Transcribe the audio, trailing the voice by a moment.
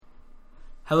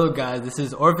Hello guys, this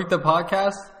is Orvik the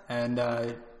podcast and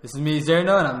this is me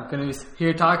Zerno and I'm going to be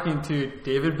here talking to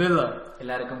David Billa.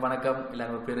 எல்லாருக்கும் வணக்கம்.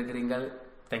 எல்லாரும் எப்படி இருக்கீங்க?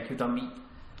 Thank you தம்பி.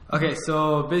 Okay, so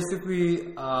basically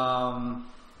I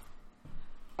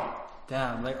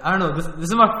don't know, this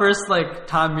is my first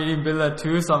time meeting Billa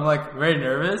too, so I'm very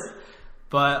nervous,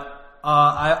 but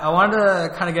I wanted to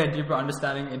kind of get a deeper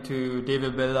understanding into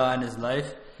David Billa and his life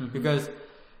because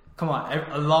come on,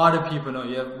 a lot of people know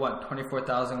you have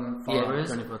 24,000 followers.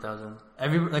 Yeah, 24,000.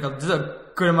 There's a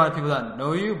good amount of people that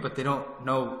know you, but they don't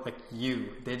know you.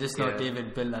 They just know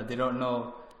David Billa. They don't know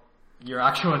your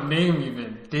actual name even,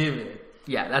 David.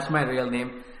 Yeah, that's my real name.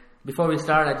 Before we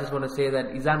start, I just want to say that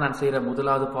Izan and Sayra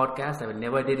Mudalavu podcast, I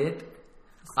never did it.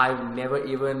 I've never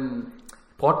even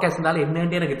podcast nale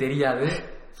ennante enakku theriyadu.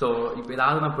 So, if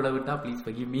edavadhu na pudavita, please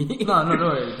forgive me. No.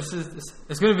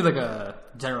 It's going to be like a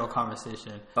general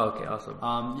conversation. Okay, awesome.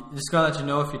 Just gonna let you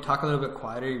know, if you talk a little bit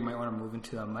quieter, you might want to move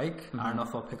into the mic. I don't know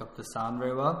if I'll pick up the sound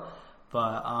very well,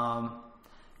 but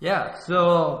yeah. So,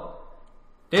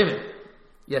 David.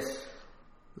 Yes.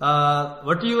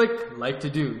 What do you like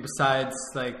to do besides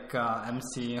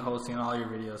MC and hosting all your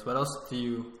videos? What else do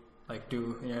you do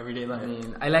in your everyday life? I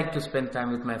mean, I like to spend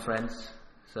time with my friends.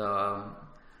 So.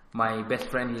 My best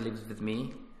friend, he lives with me.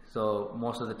 So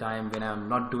most of the time when I'm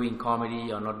not doing comedy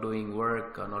or not doing work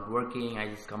or not working, I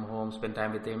just come home, spend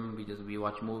time with him. We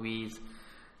watch movies,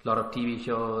 a lot of TV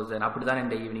shows, and appadithaan in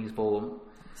the evenings povom.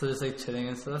 So just chilling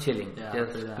and stuff? Chilling. Yeah,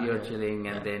 just pure chilling,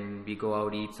 and then we go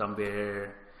out, eat somewhere.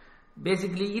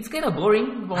 Basically, it's kind of boring.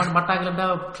 Mattakalanda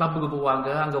club ku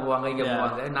povanga, anga povanga, inga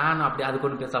povanga. Naan appadi adu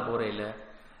konnu pesa pore illa.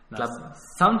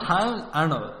 Sometimes, I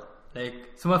don't know.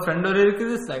 So my friend or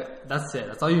that's it.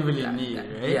 That's all you really need,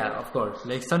 right? Yeah, of course.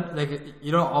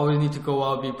 You don't always need to go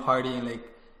out, be partying.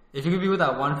 If you could be with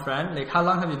that one friend, how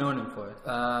long have you known him for?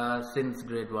 Since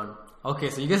grade 1. Okay,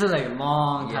 so you guys are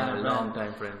long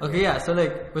time friends. Okay, yeah. So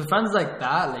with friends like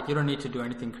that, you don't need to do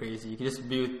anything crazy. You can just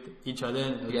be with each other.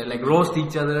 And, roast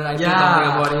each other. I say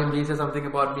something about him. He says something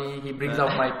about me. He brings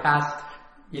out my past.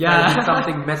 If I did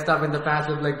something messed up in the past,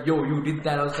 I'm like, yo, you did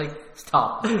that. I was like,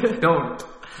 stop. Don't.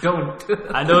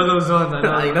 I know those ones.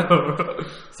 I know.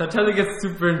 Sometimes it gets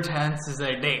super intense. It's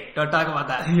like, hey, don't talk about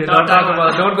that. Don't talk about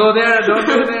it. Don't go there.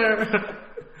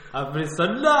 அப்படி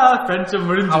சொன்னா friendship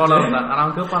முடிஞ்சிச்சு. அவ்வளவுதான்.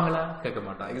 நான் கேட்பாங்களா? கேட்க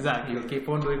மாட்டான். Exactly. You keep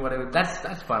on doing whatever.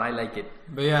 That's fun. I like it.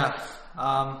 But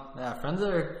friends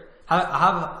are. I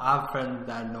have a friend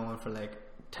that I've known for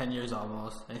 10 years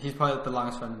almost, and he's probably the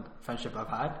longest friendship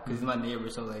I've had because he's my neighbor.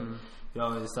 So you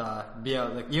always be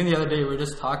out. Even the other day we were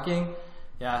just talking.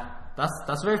 Yeah,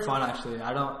 that's very fun actually.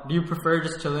 Do you prefer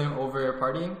just chilling over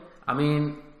partying? I mean,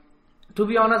 to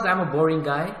be honest, I'm a boring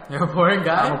guy. You're a boring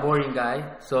guy? I'm a boring guy.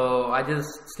 So I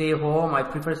just stay home. I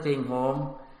prefer staying home.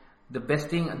 The best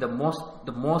thing, the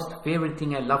most favorite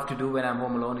thing I love to do when I'm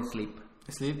home alone is sleep.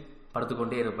 Sleep?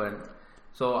 படுத்துக்கொண்டே இருப்பேன்.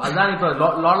 So a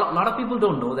lot of people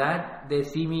don't know that. They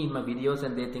see me in my videos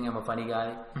and they think I'm a funny guy.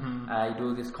 I do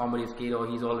this comedy skit, or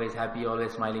he's always happy,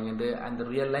 always smiling, and the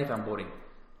real life I'm boring.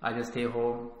 I just stay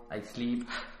home, I sleep,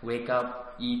 wake up,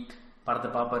 eat, padatha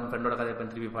paapan, friendoda kadaipan,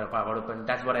 thiruvi padupan.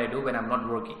 That's what I do when I'm not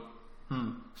working.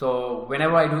 So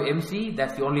whenever I do MC,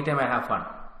 that's the only time I have fun.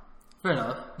 Fair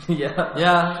enough.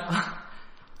 Yeah.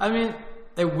 I mean,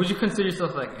 would you consider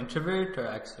yourself introvert or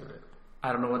extrovert?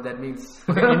 I don't know what that means.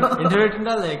 Introvert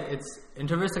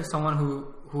introvert's someone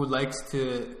who likes to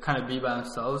kind of be by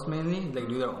themselves mainly,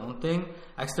 do their own thing.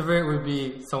 Extrovert would be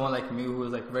someone like me who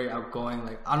is very outgoing.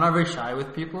 I'm not very shy with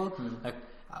people.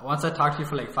 Once I talk to you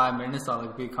for 5 minutes,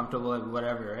 I'll be comfortable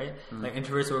whatever, right?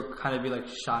 Introverts would kind of be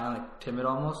shy and timid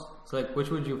almost. So which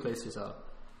would you place yourself?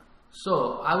 So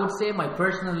I would say my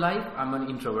personal life, I'm an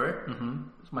introvert.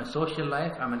 My social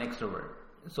life, I'm an extrovert.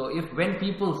 So when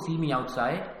people see me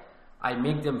outside, I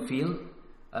make them feel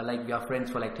like we are friends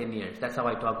for 10 years. That's how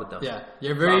I talk with them. Yeah,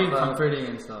 you're very comforting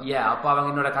and stuff. Yeah, அப்ப அவங்க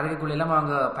என்னோட கதைக்குள்ள எல்லாம்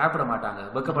அவங்க பயப்பட மாட்டாங்க,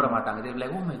 வெக்கப்பட மாட்டாங்க. They're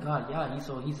like, oh my god, yeah, he's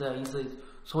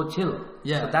so chill.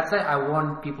 Yeah. So that's why I want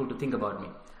people to think about me.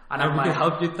 And I can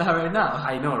help you with that right now.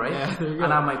 I know, right? Yeah,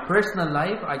 and on my personal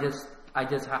life, I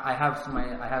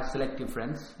have selective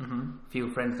friends. Few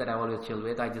friends that I always chill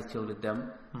with. I just chill with them,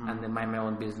 and then mind my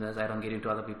own business. I don't get into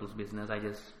other people's business. I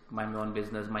just mind my own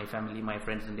business, my family, my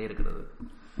friends, and irukkuradhu.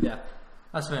 Yeah,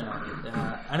 that's fair enough.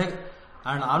 Yeah, and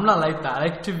I don't know. I'm not like that. I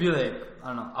like to be I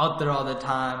don't know, out there all the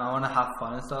time. I want to have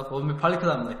fun and stuff. Well, probably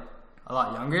because I'm a lot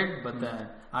younger, but then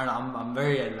I don't know. I'm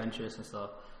very adventurous and stuff.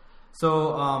 So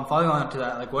following on to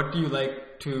that, what do you like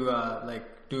to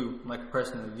do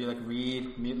personally? Do you read,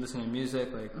 listen to music?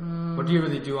 What do you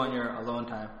really do on your alone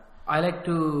time? I like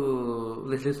to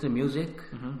listen to music.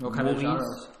 What kind of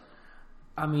genres?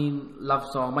 I mean, love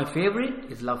song. My favorite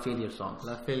is love failure songs.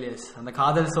 Love failures. அந்த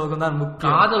காதல் சோகம் தான்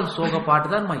முக்கியம். காதல் சோக பாட்டு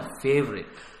தான் my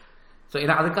favorite. So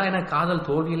அதுக்காக எனக்கு காதல்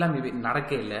தோல்வி எல்லாம்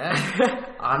நடக்க இல்ல.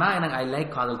 ஆனா எனக்கு I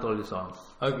like காதல் தோல்வி songs.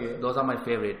 Okay. Those are my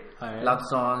favorite. Right. Love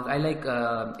songs. I like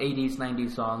 80s,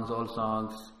 90s songs, old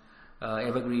songs.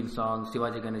 Evergreen songs,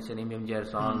 Sivaji Ganesan, MMJR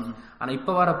songs. ஆனா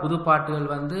இப்ப வர புது பாட்டுகள்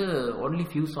வந்து only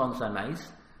few songs are nice.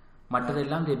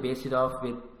 மற்றதெல்லாம் they base it off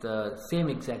with same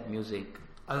exact music.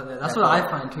 That's what I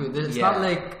find too. It's not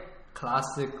like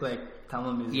classic like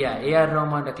Tamil music. Yeah, A.R.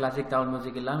 Rahman, the classic Tamil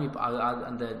music எல்லாம்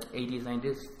அந்த 80s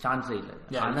 90s chance இல்ல.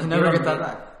 Yeah, you never get that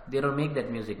back. They don't make that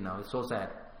music now. It's so sad.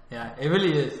 Yeah, it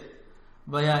really is.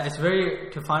 But yeah, it's very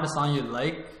to find a song you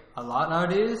like a lot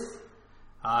nowadays.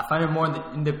 I find it more in the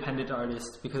independent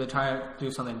artists because they're trying to do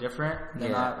something different.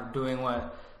 They're not doing what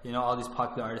all these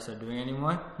popular artists are doing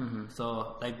anymore. So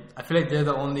like I feel like they're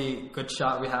the only good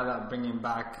shot we have at bringing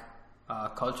back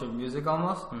cultured music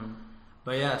almost.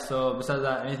 But yeah, so besides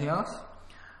that, anything else?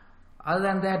 Other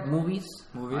than that, movies.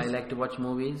 I like to watch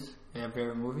movies. Yeah,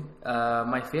 favorite movie?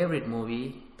 My favorite movie.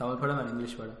 Tamil padam and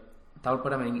English padam? Tamil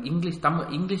padam and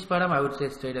English padam, I would say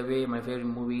straight away my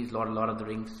favorite movie is Lord of the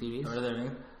Rings series. Lord of the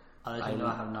Rings? I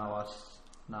have not watched.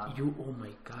 Oh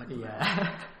my god. Yeah.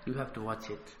 You have to watch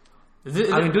it. Is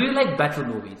it? I mean, do you like battle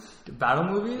movies? Battle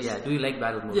movies? Yeah, do you like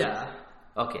battle movies?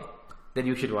 Yeah. Okay, then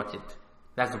you should watch it.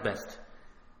 That's the best.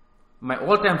 My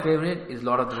all-time favorite is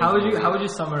Lord of the Rings. How would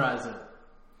you summarize it?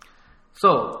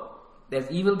 So, there's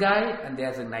evil guy and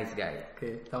there's a nice guy.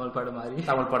 Okay, Tamil padam mari.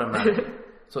 Tamil padam mari.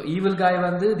 So, evil guy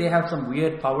they have some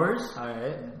weird powers.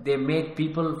 Alright. They make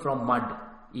people from mud.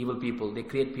 Evil people. They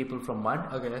create people from mud.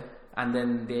 Okay. And then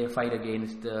they fight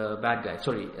against the bad guys.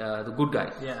 Sorry, the good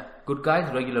guys. Yeah. Good guys,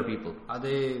 regular people. Are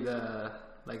they the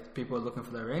people looking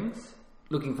for the rings?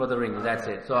 Looking for the rings, that's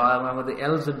it. So the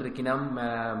elves இருக்கினம்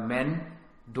men,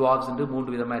 dwarves and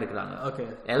மூன்று விதமா இருக்காங்க. Okay.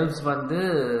 Elves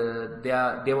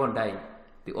they won't die.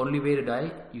 The only way to die,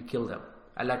 you kill them.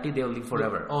 Allati they will live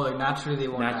forever. Oh, like naturally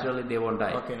they won't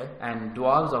die. Okay. And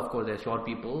dwarves, of course, they're short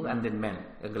people, and then men.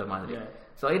 Yeah.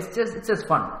 So it's just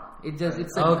fun. It's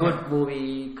a good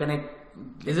movie.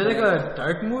 Is it like a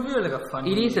dark movie or like a fun?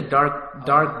 It is a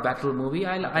dark battle movie.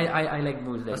 I like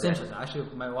movies like that. That's interesting. I actually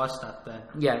might watch that then.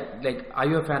 Yeah, like are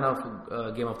you a fan of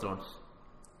Game of Thrones?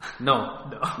 No.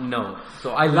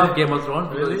 So I love Game of Thrones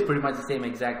because it's pretty much the same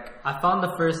exact. I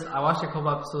watched a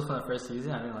couple episodes from the first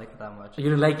season. I didn't like it that much. You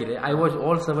didn't like it? I watched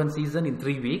all 7 seasons in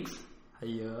 3 weeks.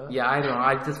 Yeah, I don't know.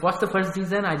 I just watched the first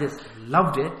season. I just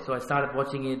loved it. So I started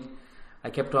watching it. I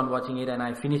kept on watching it and I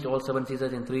finished all 7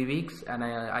 seasons in 3 weeks and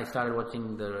I started watching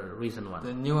the recent one.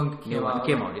 The new one came out.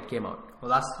 It came out.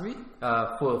 Well, last week?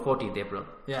 14th April.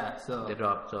 Yeah, so they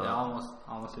dropped. So yeah,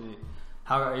 almost a week.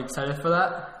 How are you excited for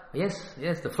that? Yes.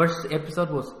 The first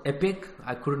episode was epic.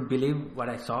 I couldn't believe what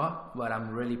I saw, but I'm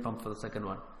really pumped for the second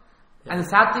one. Yeah. And the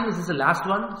sad thing is this is the last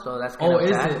one, so that's kind of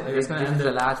sad. This is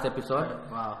the last episode.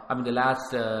 Wow. I mean the last,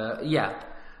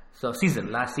 So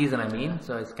last season I mean,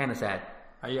 so it's kind of sad.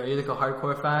 Are you like a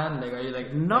hardcore fan? Like, are you like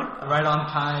not right on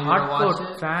time?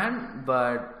 Hardcore fan,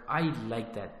 but I like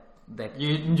that you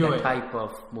enjoy that type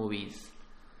of movies.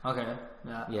 Okay,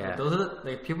 yeah. Those are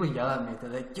like people yell at me.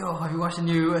 They're like, "Yo, have you watched the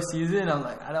new season?" I'm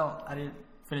like, I didn't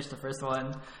finish the first one.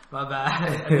 My bad.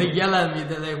 And they yell at me.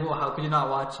 They're like, "Well, how could you not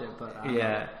watch it?" But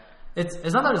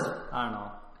it's not that I don't know.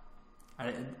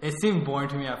 It seemed boring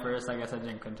to me at first. I guess I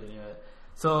didn't continue it.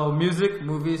 So music,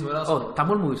 movies, what else? Oh,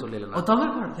 Tamil movie sollala. Oh, Tamil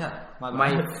part. Yeah. My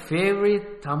favorite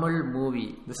Tamil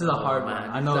movie. This is a hard one.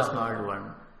 I know it's a hard one.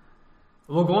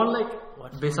 We're going like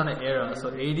based on an era. So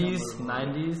 80s,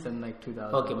 90s and like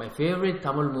 2000s. Okay, my favorite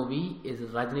Tamil movie is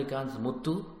Rajinikanth's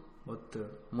Muthu.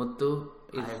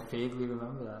 I vaguely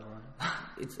remember that one.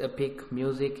 It's epic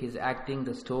music, his acting,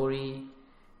 the story.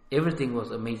 Everything was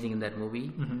amazing in that movie.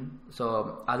 So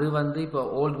அது இப்போ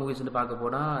old movies வந்து பார்க்க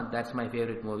போனா that's my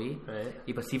favorite movie. Right.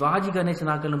 இப்போ Sivaji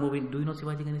Ganesan ஆக்கல movie. Do you know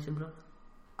Sivaji Ganesan bro?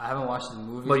 I haven't watched the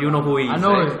movie. But you know who he is. I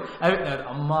know right?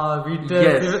 Amma Veeta.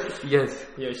 Yes.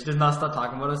 Yeah, she does not stop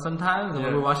talking about it sometimes. When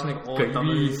we're watching like old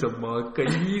Tamil.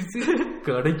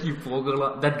 கடைக்கு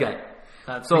போகலாம். That guy.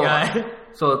 That's the guy.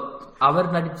 So அவர்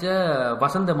நடிச்ச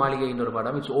வசந்த மாளிகைன்ற ஒரு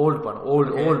படம். It's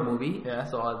old movie. Yeah.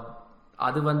 So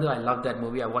I love that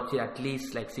movie. I watched it at least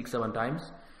like 6-7 times.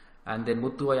 And then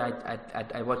Muthu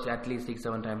I watched it at least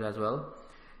 6-7 times as well.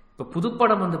 இப்போ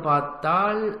புதுப்படம் வந்து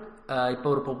பார்த்தால் இப்போ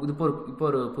ஒரு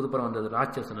புதுப்படம் வந்தது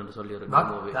ராட்சசன் என்று சொல்லி ஒரு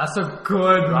movie. That's a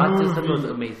good movie. Ratchasan was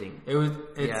amazing.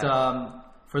 It's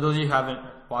for those of you who haven't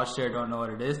watched it or don't know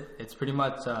what it is, it's pretty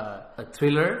much a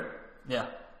thriller. Yeah.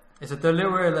 It's a thriller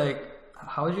where like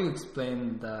how would you explain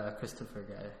the Christopher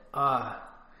guy?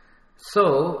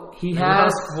 So he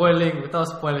has without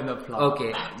spoiling the plot.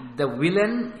 okay. The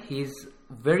villain, he's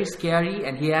very scary,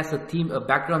 and he has a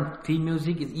background theme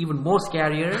music is even more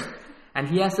scarier, and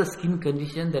he has a skin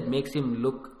condition that makes him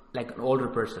look like an older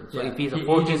person. So if he's a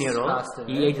 14-year-old,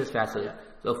 he ages faster. Yeah.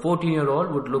 So a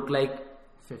 14-year-old would look like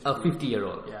 50. a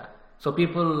 50-year-old. Yeah. So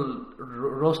people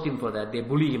roast him for that. They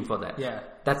bully him for that. Yeah.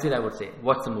 That's it, I would say.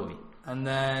 Watch the movie. And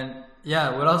then,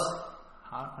 what else?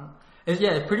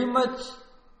 Pretty much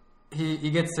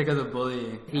he gets sick of the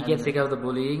bullying. He gets sick of the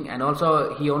bullying, and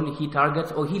also he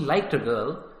targets, he liked a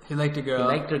girl. He liked a girl. He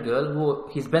liked a girl who,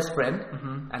 his best friend,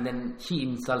 and then she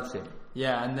insults him.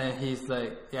 Yeah, and then he's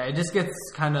like, it just gets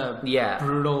kind of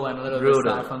brutal and a little brutal.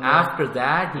 bit sad from there. After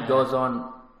that, he goes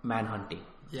on manhunting.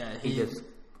 Yeah,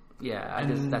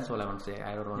 that's all I want to say.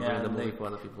 I don't want to ruin the movie for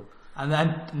other people. And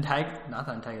then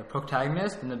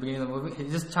protagonist in the beginning of the movie,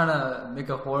 he's just trying to make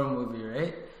a horror movie,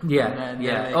 right?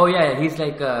 Yeah, he's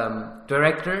like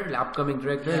director, upcoming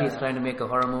director. Yeah. He's trying to make a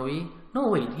horror movie. No,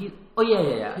 wait, He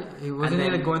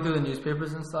wasn't like going through the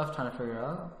newspapers and stuff, trying to figure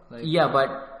out.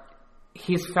 But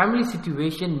his family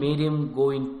situation made him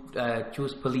go in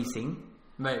choose policing.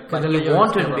 Right, but he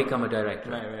wanted to become a director.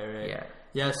 Right.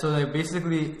 Yeah, so like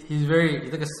basically he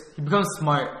becomes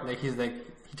smart. Like he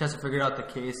tries to figure out the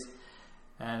case,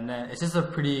 and then it's just a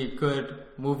pretty good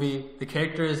movie. The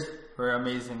characters were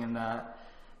amazing in that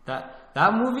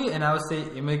movie, and I would say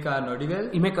Emeka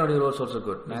Nordigal. Emeka Nordigal was also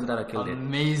good. Nandara killed it.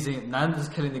 Amazing. Nanda's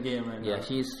killing the game right now. Yeah,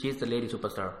 she's the lady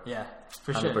superstar. Yeah,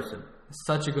 for 100%. Sure.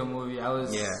 Such a good movie.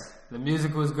 The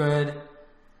music was good.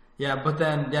 Yeah, but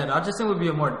then Raja Singh would be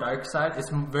a more dark side. It's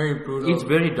very brutal. It's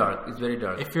very dark.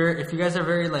 If you guys are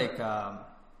very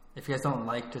if you guys don't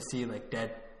like to see like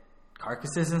dead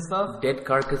carcasses and stuff. Dead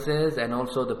carcasses and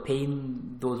also the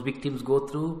pain those victims go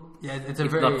through. Yeah, it's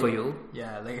not for you.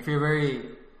 Yeah, like if you're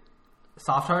very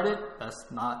soft-hearted, that's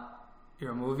not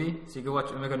your movie. So you can watch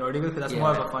Emeka Nordigal because that's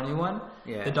more of a funny one.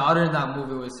 Yeah. The daughter in that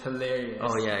movie was hilarious.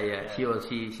 Oh yeah.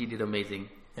 She did amazing.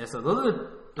 Yeah, so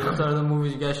those are the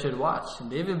movies you guys should watch.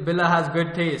 David Billa has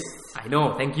good taste. I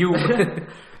know, thank you.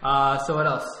 So what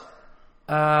else?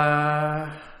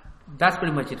 That's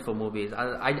pretty much it for movies.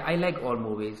 I like all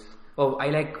movies. I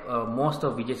like most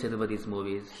of Vijay Sethupathiy's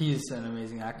movies. He's an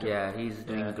amazing actor. Yeah, he's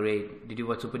doing great. Did you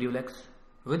watch Super Deluxe?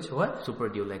 Which what? Super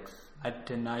Deluxe. I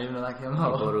did not even know that came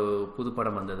out. Pudu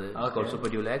padam vandadu. It's called Super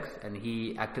Deluxe, and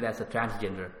he acted as a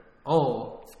transgender.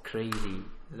 Oh, it's crazy.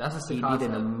 That's a sick He did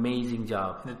an amazing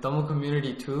job. In the Tamil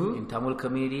community too. In Tamil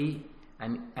community,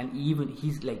 and even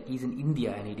he's in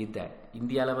India and he did that.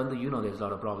 India la vandu, there's a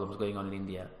lot of problems going on in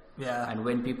India. Yeah. And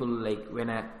when people when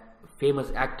a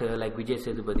famous actor like Vijay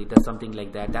Sethupathi does something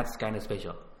like that, that's kind of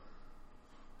special.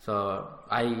 So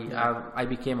I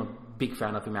became a big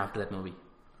fan of him after that movie.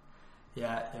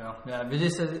 Yeah. Vijay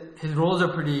says his roles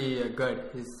are pretty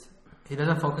good. He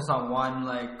doesn't focus on one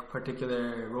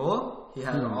particular role. He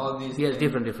has all these. He has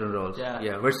different roles.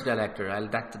 Yeah, versatile actor.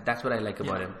 That's what I like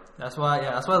about him. That's why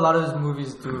a lot of his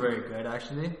movies do very good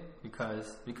actually,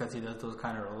 because he does those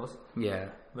kind of roles. Yeah.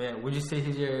 But would you say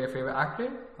he's your favorite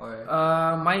actor? Or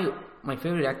my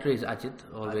favorite actor is Ajit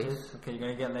always. Ajit? Okay,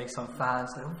 you're gonna get some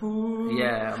fans woo.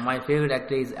 Yeah, my favorite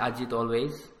actor is Ajit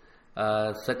always.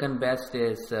 Second best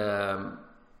is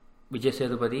Vijay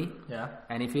Sethupathi. Yeah.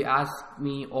 And if you ask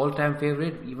me all-time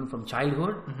favorite, even from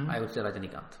childhood, I would say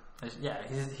Rajinikanth. Yeah,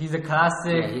 he's a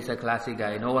classic. Yeah, he's a classic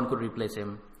guy. No one could replace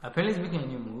him. Apparently he's making a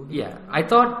new movie. Yeah, I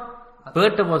thought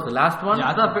Bertha was the last one.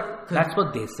 Yeah, I thought that's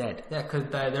what they said. Yeah, because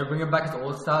they're bringing back his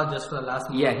old style just for the last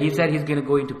movie. Yeah, he said he's gonna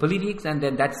go into politics, and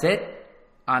then that's it.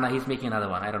 Now he's making another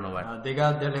one. I don't know what.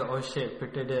 They're like, oh shit,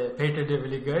 Peter did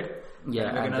really good.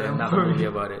 Yeah, and another movie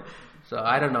about it. So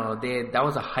I don't know. That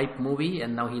was a hype movie,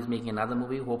 and now he's making another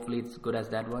movie. Hopefully, it's good as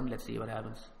that one. Let's see what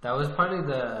happens. That was probably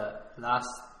the last.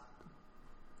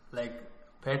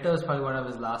 Peter was probably one of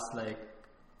his last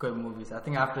good movies. I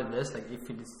think after this, if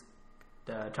he just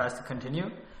tries to continue,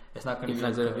 it's not going to be.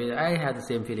 It's not going to be. I had the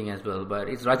same feeling as well, but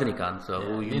it's Rajinikanth,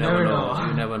 so you never know.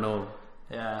 You never know.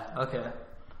 Yeah. Okay.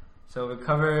 So we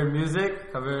covered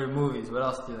music, covered movies. What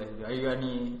else do you like to do? Are you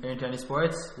into any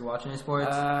sports? You watch any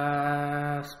sports?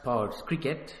 Sports.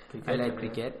 Cricket. I like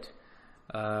cricket.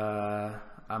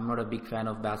 I'm not a big fan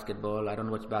of basketball. I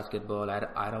don't watch basketball.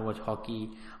 I don't watch hockey.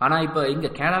 And in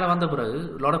Canada, a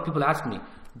lot of people ask me,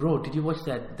 bro, did you watch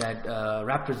that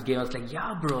Raptors game? I was like,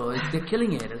 yeah, bro, they're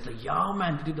killing it. It's like, yeah,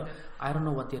 man. I don't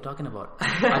know what they're talking about.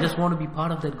 I just want to be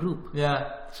part of that group.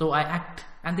 Yeah. So I act,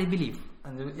 and they believe.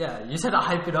 And you said to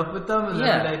hype it up with them, and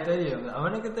then like I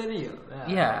want to get that deal.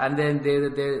 Yeah, and then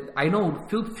I know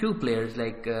few players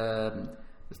like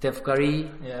Steph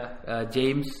Curry,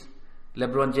 James,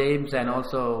 LeBron James and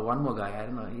also one more guy. I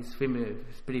don't know. He's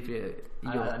pretty.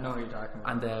 I know who you're talking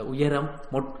about. And the Uyaram,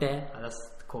 Motte. That's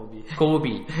Kobe.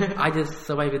 Kobe. I just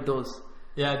survive with those.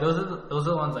 Yeah, those are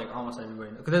the ones like almost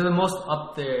everybody knows. Because they're the most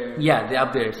up there. Yeah, they're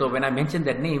up there. So when I mention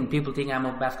that name, people think I'm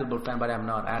a basketball fan, but I'm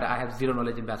not. I have zero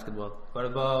knowledge in basketball. What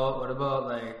about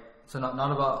like, so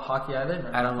not about hockey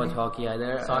either? I don't watch hockey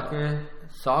either.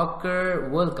 Soccer,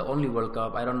 World Cup, only World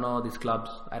Cup. I don't know these clubs.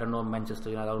 I don't know Manchester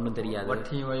United. What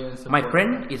team are you in support? My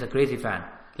friend is a crazy fan.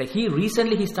 Like he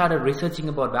recently started researching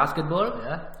about basketball.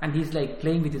 Yeah. And he's like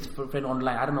playing with his friend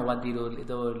online. I don't know what the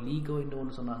league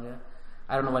into.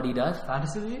 I don't know what he does.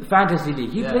 Fantasy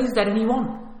League. He plays that and he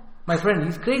won. My friend,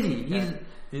 he's crazy.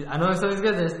 I know some of these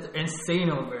guys are insane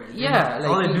over it. Yeah. Like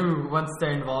all they do once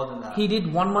they're involved in that. He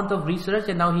did 1 month of research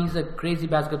and now he's a crazy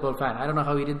basketball fan. I don't know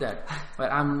how he did that.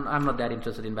 But I'm not that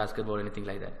interested in basketball or anything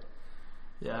like that.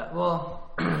 Yeah,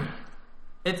 well,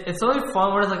 it's only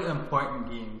fun when it's like important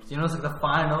games. You know, it's like the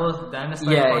finals, then it's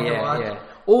like fun to watch. Yeah.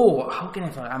 Oh, how can I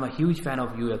find? I'm a huge fan of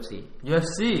UFC.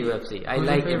 UFC. I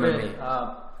like MMA.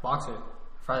 Boxer.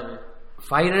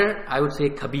 Fighter, I would say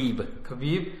Khabib.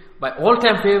 My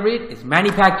all-time favorite is Manny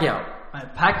Pacquiao.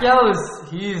 Pacquiao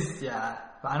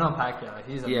I know Pacquiao.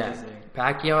 He's amazing.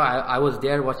 Yeah. Pacquiao, I was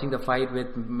there watching the fight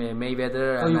with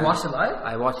Mayweather. Oh, you watched it live?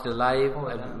 I watched it live. Oh,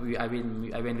 I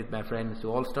went with my friends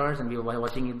to All Stars and we were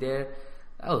watching it there.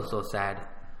 That was so sad.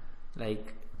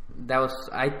 Like,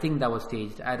 I think that was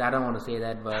staged. I don't want to say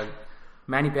that, but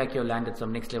Manny Pacquiao landed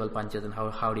some next level punches and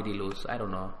how did he lose? I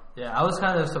don't know. Yeah, I was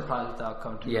kind of surprised with the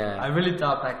outcome too. Yeah. I really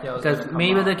thought Pacquiao was because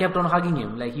Mayweather kept on hugging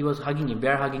him. Like he was hugging him,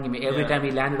 bear hugging him. Every time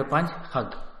he landed a punch,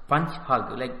 hug. Punch,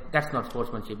 hug. Like that's not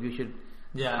sportsmanship. You should...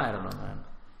 Yeah. I don't know, man.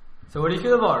 So what do you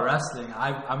feel about wrestling?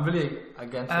 I'm really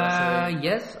against wrestling.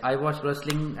 Yes, I watched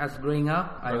wrestling as growing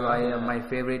up. My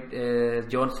favorite is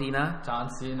John Cena.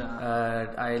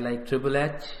 I like Triple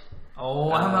H. Oh,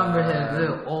 I remember him.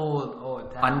 Really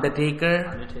old. Damn. Undertaker.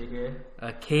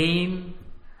 Kane.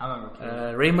 I remember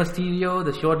Kane. Rey Mysterio,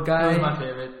 the short guy. He was my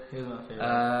favorite.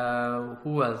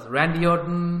 Who else? Randy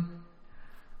Orton.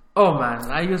 Oh man,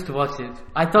 I used to watch it.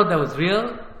 I thought that was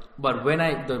real, but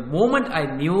the moment I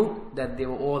knew that they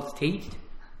were all staged,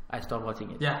 I stopped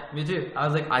watching it. Yeah, me too. I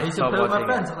was like, I used to play with my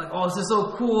friends. I'm like, oh, this is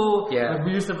so cool. Yeah. Like,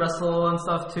 we used to wrestle and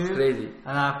stuff too. It's crazy.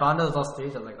 And I found it was all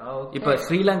staged. I was like, oh, okay. இப்போ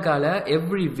ஸ்ரீலங்கால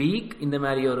every week இந்த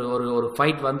மாதிரி ஒரு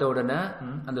fight வந்த உடனே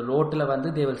அந்த ரோட்ல வந்து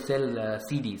they will sell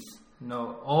CDs. No.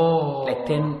 Oh. Like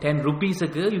 10 rupees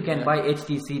you can buy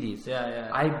HD CDs.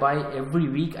 Yeah. I buy every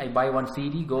week. I buy one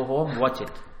CD, go home, watch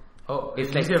it. Oh,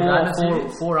 it's like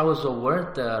 4 hours of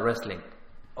worth wrestling.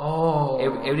 Oh.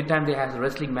 Every time they have a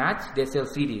wrestling match, they sell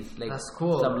CDs. Like that's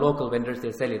cool. Some local vendors,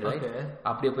 they sell it, right? Okay.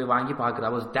 அப்படியே போய் வாங்கி பார்க்குறது.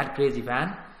 I was that crazy fan.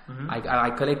 I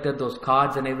collected those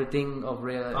cards and everything of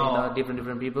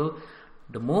different people.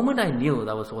 The moment I knew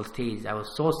that was all staged, I was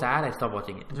so sad. I stopped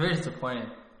watching it. It's very disappointing.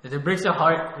 It breaks your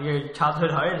heart, your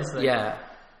childhood heart. It's like, yeah.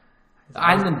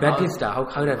 And then Batista.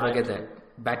 How did I forget that?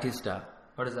 Batista.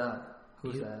 What is that?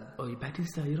 Who's that? Oh,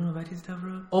 Batista. You don't know Batista,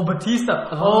 bro? Oh, Batista.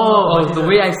 Oh, the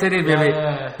way I said it, baby.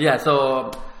 Yeah. So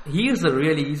he's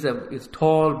a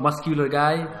tall, muscular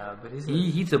guy. Yeah, but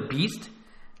he's a beast.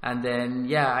 And then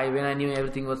when I knew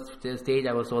everything was staged,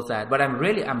 I was so sad. But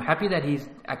I'm happy that he's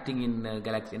acting in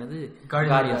Galaxy,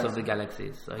 Guardians of the Galaxy.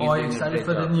 So are you excited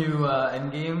for the new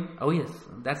Endgame? Oh yes,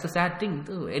 that's the sad thing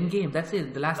too. Endgame, that's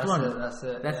it, the last one.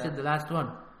 That's it, the last one.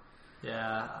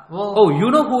 Yeah. Well. Oh, you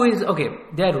know who is okay?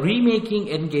 They're remaking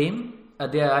Endgame.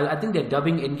 I think they're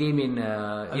dubbing Endgame in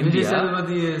India.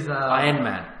 Is Iron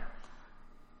Man.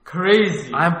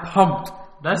 Crazy. I'm pumped.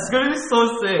 That's gonna be so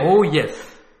sick. Oh yes.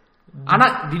 Anna,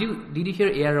 did you hear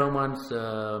A.R. Rahman's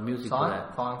music for that?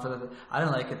 I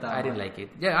didn't like it that much. I didn't like it.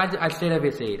 Yeah, I straight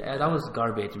away say it. That was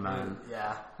garbage, man.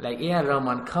 Yeah. Like A.R.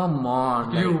 Rahman, come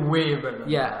on. You way better.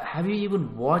 Yeah. Have you even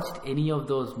watched any of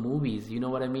those movies? You know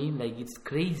what I mean? Like it's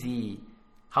crazy.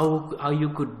 How you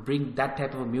could bring that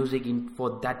type of music in for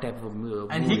that type of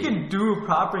movie. And he can do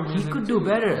proper music. He could do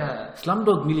better. Yeah.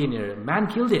 Slumdog Millionaire. Man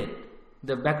killed it.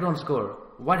 The background score.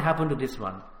 What happened to this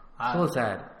one? So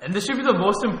sad. And this should be the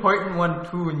most important one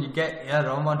too when you get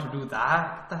Rahman to do that.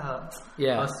 What the hell?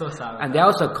 Yeah. I was so sad. And there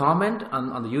was a comment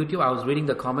on the YouTube. I was reading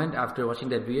the comment after watching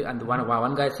that video, and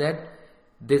one guy said,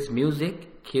 "This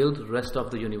music killed the rest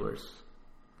of the universe."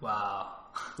 Wow.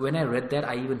 When I read that,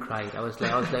 I even cried. I was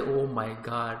like, oh my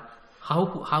god.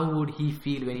 How would he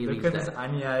feel when he reads that? Look at this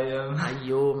Aniyayam.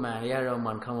 Ayo man, yeah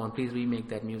Rahman, come on, please remake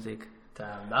that music.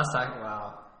 Damn, that's like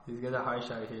wow. These guys are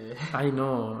harsh out here. I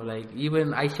know, like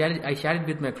even I shared it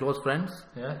with my close friends.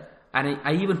 Yeah. And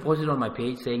I even posted on my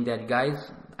page saying that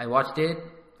guys, I watched it.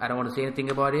 I don't want to say anything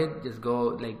about it. Just go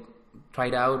try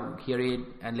it out, hear it,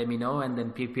 and let me know. And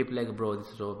then people like, bro, this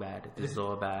is so bad. This is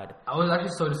so bad. I was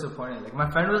actually so disappointed. Like, my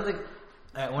friend was like,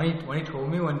 when he told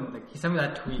me, he sent me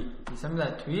that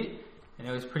tweet, and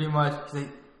it was pretty much, he's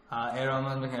like, A.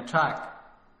 Rahman's making a track.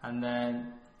 And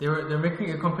then they're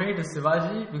making a comparing to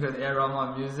Shivaji because A.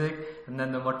 Rahman music, and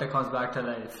then the Motte comes back to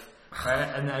life. Right?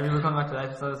 And then everyone comes back to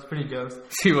life, so it's pretty jokes.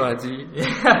 Shivaji.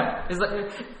 Yeah.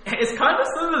 It's kind of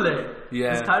similar.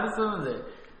 Yeah. It's kind of similar.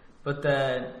 But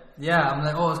then, yeah, I'm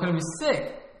like, oh, it's going to be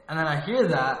sick. And then I hear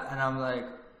that, and I'm like,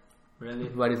 really?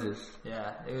 What is this?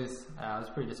 Yeah, I was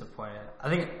pretty disappointed. I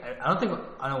don't think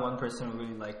one person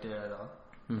really liked it at all.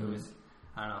 It was,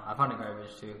 I don't know, I found it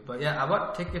garbage too. But yeah, I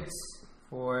bought tickets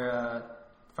for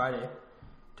Friday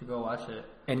to go watch it.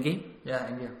 Endgame? Yeah,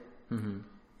 Endgame.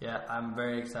 Yeah, I'm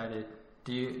very excited.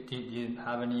 Do you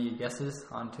have any guesses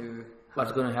onto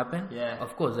what's going to happen? Yeah.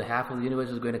 Of course, the half of the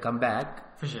universe is going to come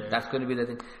back. For sure. That's going to be the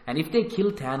thing. And if they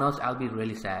kill Thanos, I'll be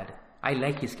really sad. I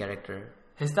like his character.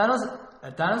 His Thanos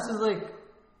is like,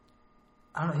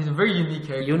 I don't know, he's a very unique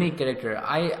character. Unique character.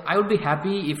 I would be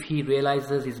happy if he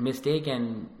realizes his mistake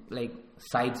and like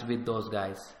sides with those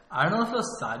guys. I don't know if he'll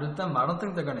side with them, but I don't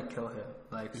think they're going to kill him.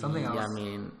 Like something else. I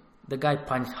mean, the guy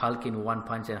punched Hulk in one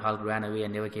punch and Hulk ran away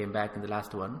and never came back in the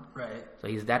last one. Right. So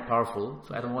he's that powerful,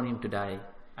 so I don't want him to die.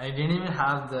 And he didn't even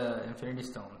have the Infinity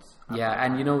Stones. Yeah,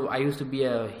 and you know, I used to be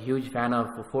a huge fan of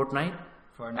Fortnite.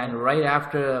 And right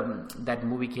after that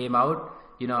movie came out,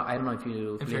 you know, I don't know if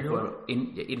you Infinity War?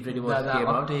 Infinity War came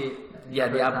update, out. Yeah,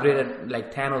 they upgraded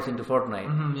like Thanos into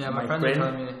Fortnite. Yeah, my friend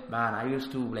told me. Man, I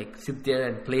used to like sit there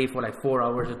and play for like 4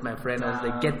 hours with my friend. I was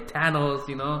like, get Thanos,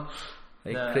 you know,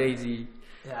 like crazy.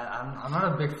 Yeah, I'm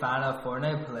not a big fan of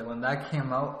Fortnite, but like when that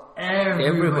came out,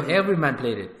 every man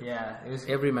played it. Yeah,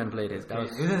 every man played it. That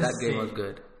game was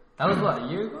good. That was what, a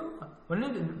year ago? When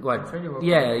did it? What?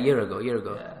 Yeah, a year ago. Yeah,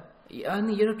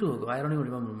 a year or two ago. I don't even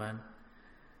remember, man.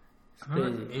 It's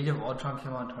crazy. Age of Ultron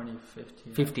came out in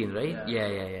 2015. 15, right?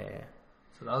 Yeah.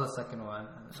 So that was the second one.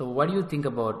 So what do you think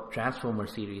about Transformer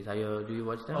series? Do you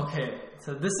watch that? Okay,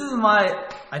 so this is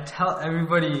I tell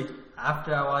everybody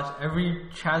after I watch every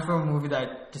Transformer movie that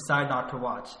I decide not to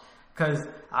watch. Because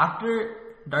after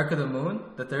Dark of the Moon,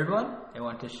 the third one, it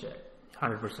went to shit.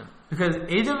 100%. Because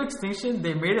Age of Extinction,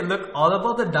 they made it look all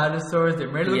about the dinosaurs. They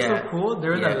made it look so cool. They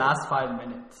were in the last 5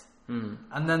 minutes.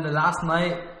 And then the last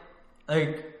night,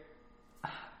 like,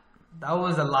 that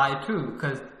was a lie too.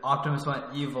 Because Optimus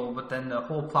went evil, but then the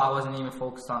whole plot wasn't even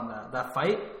focused on that. That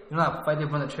fight, you know that fight they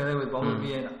put in the trailer with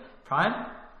Bumblebee and Prime?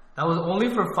 That was only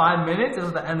for 5 minutes. It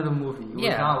was the end of the movie. It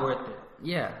was not worth it.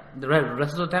 Yeah, the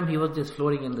rest of the time he was just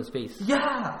floating in the space.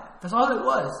 Yeah, that's all it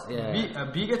was. Yeah.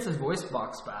 B gets his voice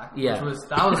box back. Yeah. That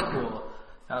was cool.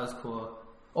 That was cool.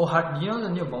 Oh, do you know the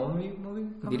new Bumblebee movie?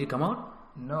 Did it come out?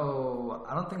 No,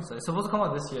 I don't think so. It's supposed to come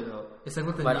out this year though. It's like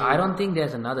with the I don't think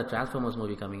there's another Transformers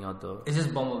movie coming out though. It's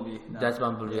just Bumblebee. That's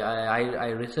Bumblebee. Yeah. I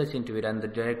researched into it and the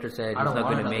director said he's not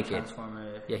going to make it.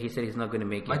 Yeah, he said he's not going to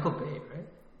make Michael Bay, right?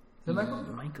 Is it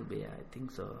Michael Bay, I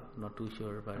think so. I'm not too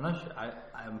sure, but I'm not sure.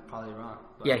 I'm probably wrong.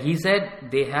 But yeah, he said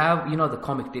they have, you know, the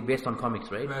comic. They based on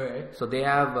comics, right? Right. So they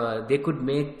have. They could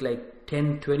make like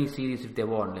 10, 20 series if they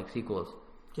want, like sequels.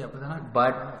 Yeah, but they're not.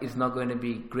 But it's not going to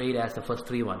be great as the first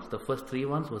 3 ones. The first 3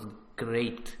 ones was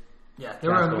great. Yeah, they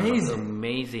were amazing.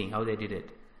 Amazing how they did it.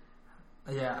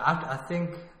 Yeah, I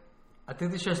think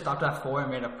they should have stopped at 4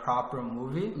 and made a proper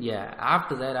movie. Yeah,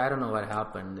 after that, I don't know what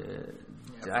happened.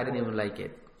 I didn't even like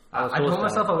it. I told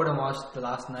myself I wouldn't watch the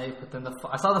last night, but then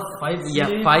I saw the fight scene.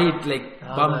 Yeah, fight,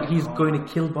 like, he's going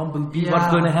to kill Bumblebee. Yeah. What's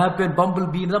going to happen?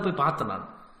 Bumblebee,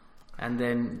 and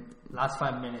then last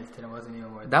 5 minutes, then it wasn't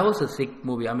even worth it. That was a sick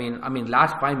movie. I mean,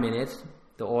 last 5 minutes,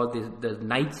 the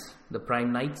knights, the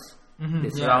Prime Knights, they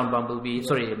surround Bumblebee.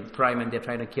 Sorry, Prime, and they're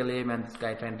trying to kill him, and this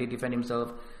guy trying to defend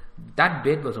himself. That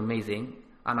bit was amazing.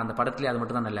 And on the padatli adu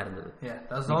mattum nalla irundhathu. Yeah,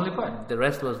 that was the only part. The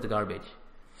rest was the garbage.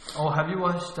 Oh, have you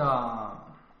watched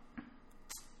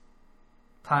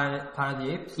Planet of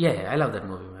the Apes? Yeah, I love that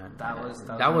movie, man.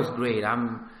 That was great.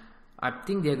 I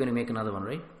think they're going to make another one,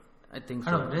 right? I think so.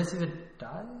 I don't know. Did Caesar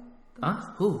die? Huh?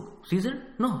 Who? Caesar?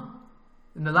 No.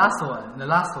 In the last one.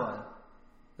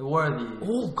 The War of the Apes.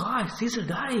 Oh, God. Caesar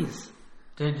dies.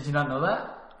 Did you not know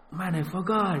that? Man, I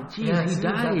forgot. Jeez, he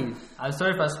dies. I'm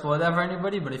sorry if I spoiled that for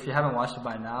anybody, but if you haven't watched it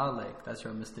by now, like, that's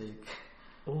your mistake.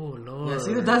 Oh, Lord. Yeah,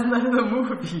 Caesar dies in the end of the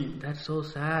movie. That's so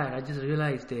sad. I just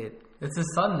realized it. It's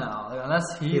his son now. Like, unless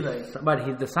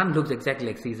the son looks exactly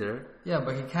like Caesar. Yeah,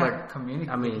 but he can't communicate.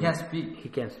 I mean, he can't speak. He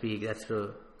can't speak. That's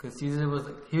true. Because Caesar was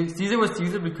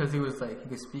Caesar because he was like he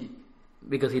could speak.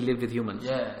 Because he lived with humans.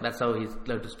 Yeah. That's how he's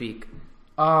learned to speak.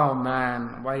 Oh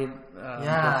man, why?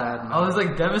 I was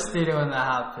like devastated when that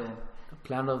happened.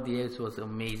 Planet of the Apes was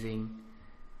amazing.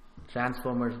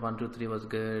 Transformers 1, 2, 3 was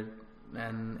good.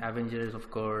 And Avengers, of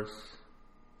course.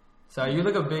 So are you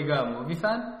like a big movie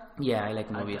fan? Yeah, I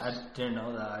like movies. I didn't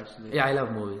know that actually. Yeah, I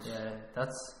love movies. Yeah,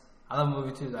 I love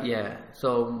movies too. Actually. Yeah, so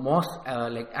most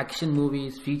like action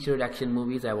movies, featured action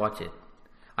movies, I watch it.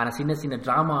 And a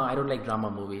drama, I don't like drama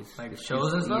movies. Like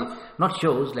shows and stuff? Not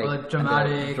shows, like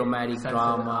dramatic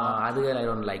drama. Other I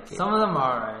don't like it. Some of them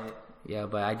are alright. Yeah,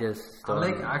 but I just I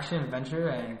like action, adventure,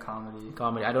 and comedy.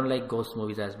 Comedy. I don't like ghost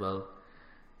movies as well.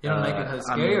 You don't like it because it's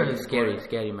scary or it's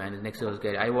scary, man. It's next level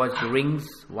scary. I watched Rings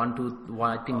 1, 2,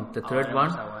 1. I think the third one.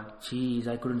 Jeez,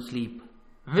 I couldn't sleep.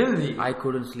 Really? I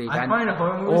couldn't sleep. I find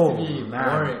horror movies to be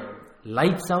boring.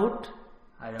 Lights Out.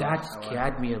 That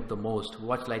scared me the most.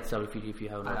 Watch Lights Out if you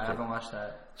haven't watched it. I haven't watched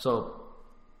that. So,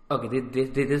 okay,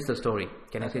 this is the story.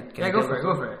 Can I say? Go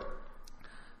for it.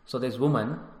 So this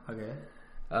woman. Okay.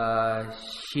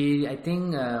 I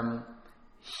think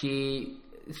she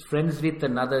is friends with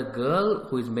another girl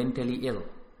who is mentally ill,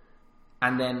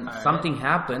 and then something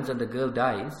happens and the girl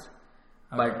dies,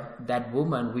 but that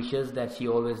woman wishes that she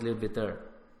always lived with her.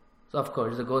 So of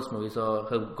course it's a ghost movie, so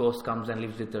her ghost comes and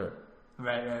lives with her.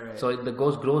 Right. So the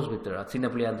ghost grows with her. It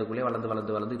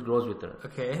grows with her.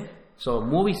 Okay. So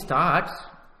movie starts,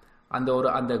 and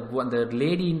the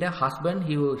lady in the husband,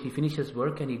 he finishes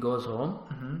work and he goes home,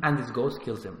 and this ghost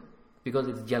kills him because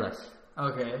it's jealous.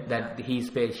 Okay. That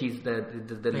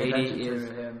the lady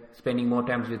is spending more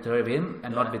time with him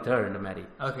and not with her in the marriage.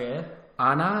 Okay.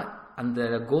 Anna and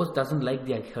the ghost doesn't like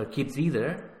her kids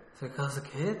either. So it kills the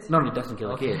kids? No, it doesn't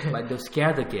kill the kids, but they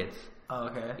scare the kids. Oh,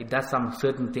 okay. It does some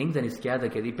certain things and it scares the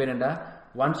kids.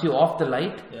 Once you off the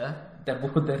light,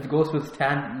 that ghost will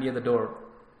stand near the door.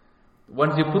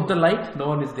 Once you put the light, no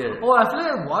one is there. Oh, I feel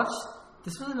like I watched.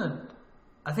 This wasn't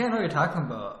I think I know what you're talking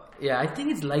about. Yeah, I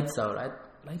think it's Lights Out. I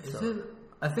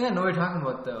think I know what you're talking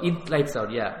about though. It Lights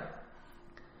Out, yeah.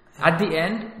 At the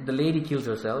end, the lady kills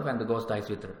herself and the ghost dies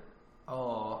with her.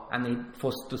 Oh. And he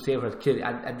forced to save her kid.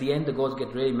 At the end, the ghost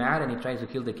gets really mad and he tries to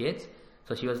kill the kids.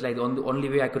 So she was like, the only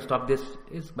way I could stop this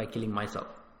is by killing myself.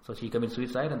 So she commits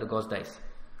suicide and the ghost dies.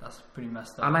 That's pretty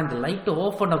messed up. And the light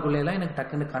off பண்ணக்குள்ளேல எனக்கு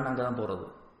டக்குன்னு கண் அங்க தான் போறது.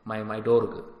 My door.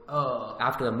 Oh.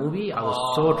 After the movie, I was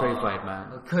so terrified, man.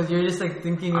 Because you're just like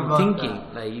thinking I'm thinking,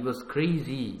 like it was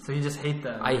crazy. So you just hate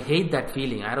them. I hate that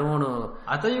feeling. I don't want to.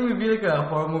 I thought you would be like a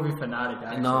horror movie fanatic.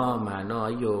 Actually. No, man, no.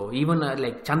 Even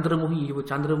like Chandramukhi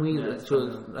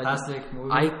classic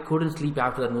movie. I couldn't sleep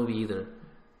after that movie either.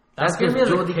 That scared me as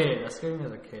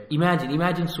a kid.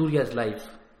 Imagine Surya's life.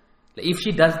 Like, if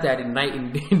she does that in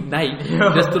night,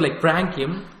 just to like prank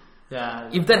him. Yeah.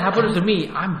 If that happens to me,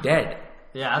 I'm dead.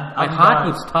 Yeah, my heart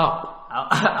would stop.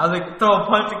 I was like, throw a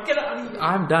punch and get out of here.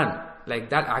 I'm done. Like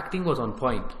that acting was on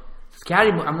point.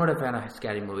 Scary. I'm not a fan of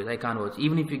scary movies. I can't watch.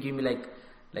 Even if you give me like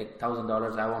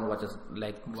 $1,000, I won't watch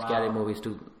scary movies to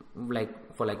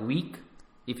for week.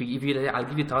 If you I'll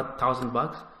give you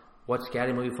 $1,000. Watch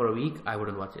scary movie for a week. I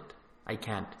wouldn't watch it. I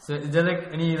can't. So is there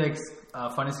any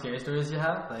funny scary stories you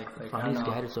have? Funny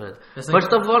scary stories.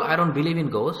 First of all, I don't believe in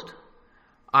ghosts.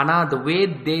 Anna, the way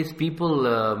these people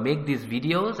make these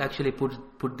videos actually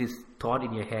put this thought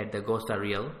in your head that ghosts are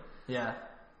real. Yeah.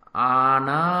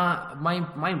 Anna,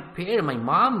 my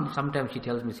mom sometimes she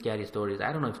tells me scary stories.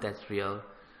 I don't know if that's real,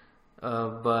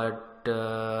 but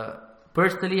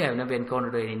personally, I've never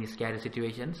encountered any scary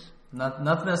situations.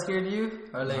 Nothing that scared you,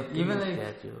 or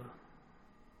scared you.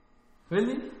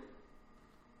 Really?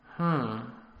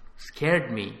 Scared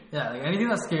me. Yeah, anything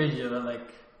that scared you,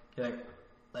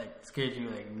 scared you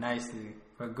nicely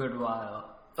for a good while.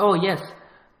 Oh yes.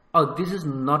 Oh, this is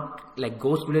not like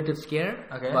ghost related scare.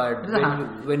 Okay. But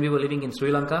when we were living in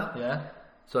Sri Lanka. Yeah.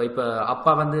 So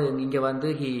appa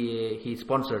he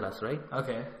sponsored us, right?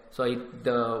 Okay. So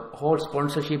the whole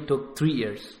sponsorship took 3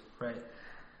 years. Right.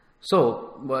 So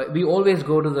we always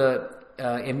go to the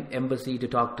embassy to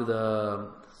talk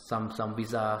to some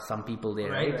visa, some people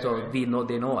there, right? So they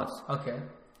know us. Okay.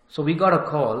 So we got a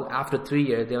call after 3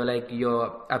 years. They were like,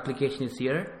 your application is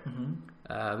here.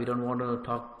 Mm-hmm. We don't want to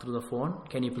talk through the phone.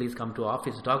 Can you please come to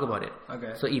office to talk about it?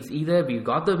 Okay. So it's either we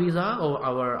got the visa or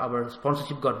our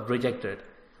sponsorship got rejected.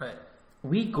 Right.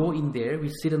 We go in there, we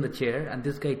sit in the chair, and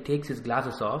this guy takes his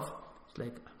glasses off. It's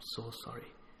like, I'm so sorry.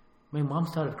 My mom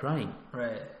started crying.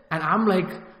 Right. And I'm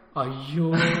like, ayyo,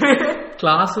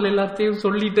 class எல்லாத்தையும்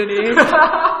சொல்லிட்டனே,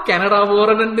 Canada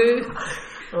போறேன்னு.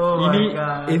 Oh my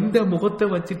God. எந்த முகத்தை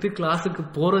வச்சிட்டு கிளாஸுக்கு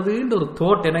போறதுன்ற ஒரு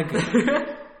thought எனக்கு.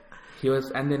 He was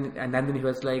and then he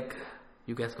was like,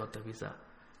 you guys got the visa.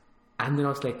 And then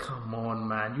I was like, come on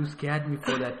man, you scared me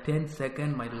for that 10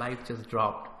 seconds, my life just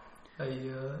dropped.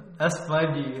 That's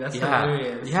funny. That's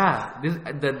hilarious. Yeah.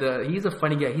 He's a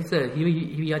funny guy. He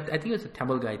I think he was a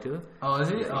Tamil guy too. Oh, is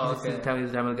he? Oh, okay. He's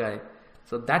a Tamil guy.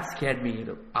 So that scared me.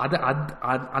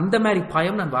 அந்த மாதிரி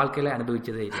பயம் நான் வாழ்க்கையில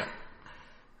அனுபவிச்சதே இல்ல.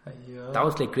 That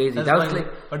was like crazy. That was like,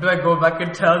 what do I go back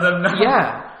and tell them now? Yeah.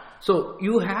 So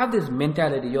you have this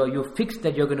mentality. You're fixed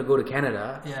that you're going to go to Canada,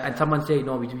 and someone say,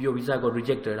 "No, your visa got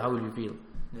rejected." How will you feel?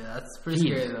 Yeah, that's pretty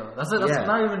scary though. That's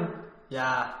not even.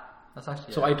 Yeah, that's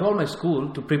actually. So I told my school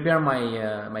to prepare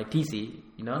my TC.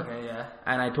 You know. Okay. Yeah.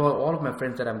 And I told all of my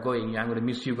friends that I'm going. I'm going to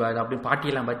miss you guys. I've been party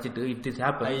ellaam vachittu if this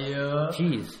happens.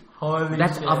 Jeez.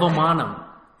 That's avamanam.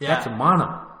 Yeah. That's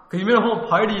manam. Cause you made a whole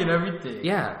party and everything.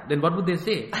 Yeah. Then what would they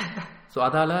say? So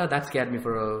adala that scared me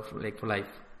for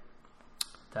life.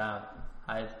 Damn.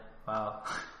 Wow.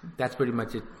 That's pretty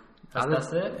much it.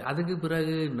 That's it? Adukku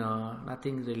piragu no,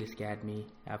 nothing really scared me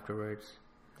afterwards.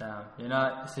 Damn.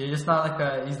 So you're just not like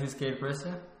a easily scared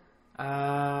person?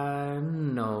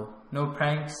 No. No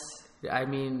pranks? I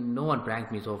mean, no one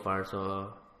pranked me so far, so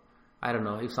I don't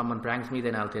know. If someone pranks me,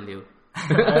 then I'll tell you.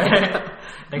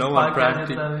 No one pranked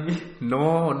me. No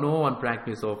one pranked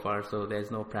me so far, so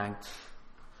there's no pranks.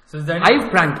 So is there I've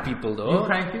pranked people though. You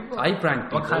prank people? I pranked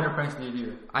people. What kind of pranks do you do?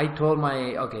 I told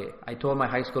my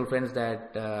high school friends that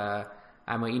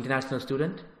I'm an international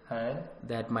student.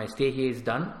 That my stay here is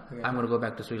done. Okay. I'm going to go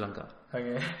back to Sri Lanka.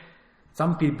 Okay.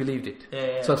 Some people believed it.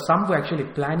 Yeah. So some were actually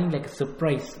planning like a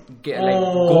surprise, go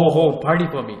home party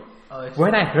for me.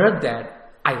 When I heard that,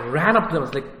 I ran up to them. I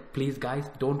was like, "Please, guys,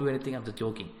 don't do anything. I'm just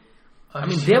joking." I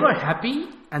mean, they were happy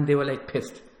and they were like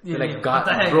pissed. They're like, "God,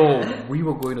 bro, we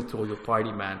were going to throw your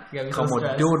party, man. Come on,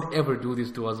 don't ever do this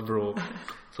to us, bro."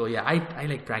 So yeah, I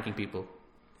like pranking people.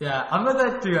 Yeah, I'm not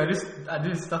that too. I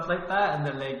do stuff like that, and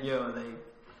they're like, "Yo, like,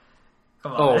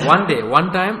 come on." Oh, one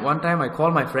time I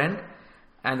called my friend,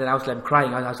 and then I was like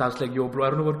crying. I was like, "Yo, bro, I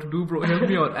don't know what to do, bro. Help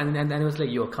me out." And he was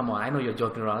like, "Yo, come on, I know you're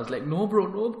joking around." I was like, "No, bro."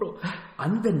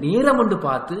 And the நேரம் வந்து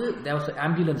பார்த்து, there was an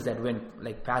ambulance that went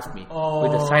like past me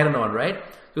with the siren on, right?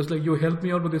 He was like, "Yo, help me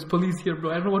out with this police here, bro.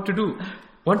 I don't know what to do."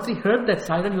 Once he heard that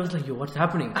siren, he was like, "Yo, what's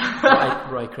happening?"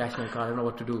 I crashed my car. I don't know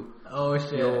what to do. Oh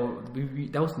shit! Yo,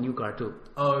 that was a new car too.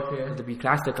 Oh, okay. We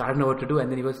crashed the car. I don't know what to do. And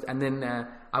then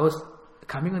I was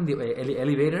coming on the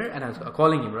elevator, and I was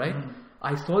calling him, right?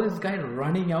 I saw this guy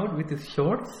running out with his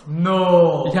shorts. No.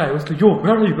 Yeah, I was like, "Yo,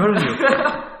 where are you?"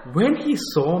 When he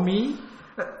saw me,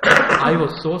 I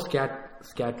was so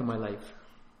scared to my life.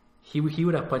 He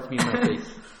would have punched me in my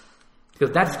face.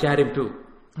 Because that scared him too.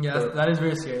 Yeah, that is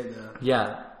very scary though. Yeah.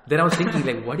 Then I was thinking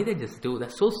like, what did I just do?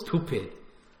 That's so stupid.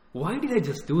 Why did I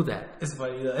just do that? It's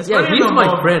funny though. He's my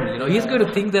friend, you know. Yeah. He's going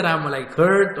to think that I'm like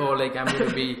hurt or like I'm going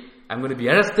to be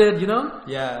arrested, you know?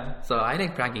 Yeah. So I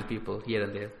like pranking people here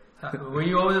and there. Were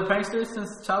you always a prankster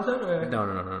since childhood? Or? No.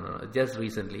 Just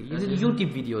recently.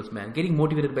 YouTube videos, man. Getting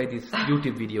motivated by these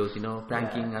YouTube videos, you know,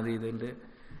 pranking. Yeah.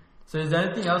 So is there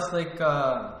anything else like,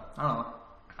 I don't know.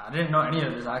 I didn't know any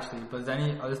of this actually, but is there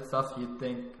any other stuff you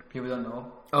think people don't know?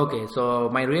 Okay, so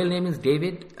my real name is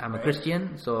David. I'm a Christian,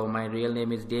 so my real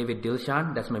name is David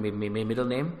Dilshan. That's my middle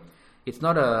name. It's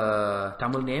not a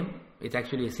Tamil name. It's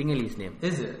actually a Sinhalese name.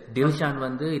 Is it? Dilshan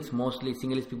vandu, it's mostly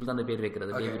Sinhalese people தான் அந்த பேர்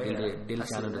வைக்கிறது. David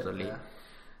Dilshan ன்னு சொல்லி.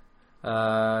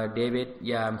 David,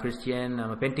 yeah, I'm Christian.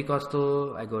 I'm a Pentecostal.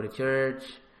 I go to church.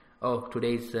 Oh,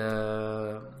 today's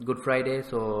Good Friday,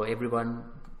 so everyone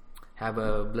have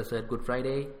a blessed Good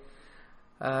Friday.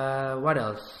 What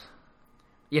else?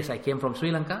 Yes, I came from Sri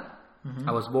Lanka. Mm-hmm.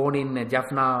 I was born in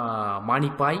Jaffna,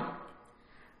 Manipai.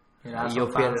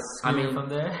 From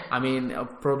there? I mean,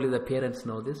 probably the parents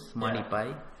know this, Manipai.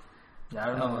 Yeah, I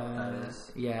don't know what that is.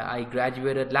 Yeah, I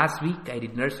graduated last week. I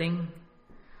did nursing.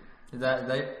 Is that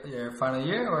your final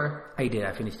year or? I did.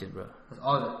 I finished it, bro. That's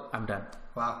all of it? I'm done.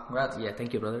 Wow, congrats. Yeah,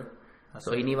 thank you, brother.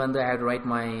 So in even I had to write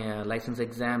my license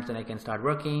exams and I can start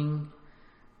working.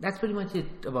 That's pretty much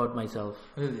it about myself.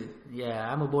 Really? Yeah,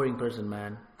 I'm a boring person,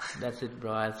 man. That's it,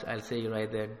 bro. I'll say you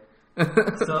right there.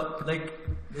 So like,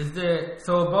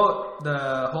 about the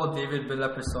whole David Billa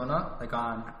persona, like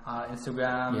on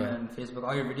Instagram and Facebook,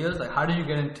 all your videos, like how did you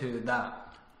get into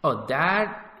that? Oh, that,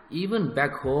 even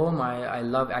back home, I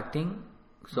love acting.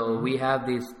 So we have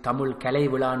this Tamil Kalai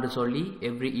Vila andu solli,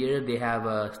 every year they have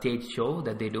a stage show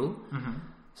that they do. Mm-hmm.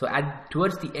 So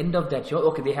towards the end of that show,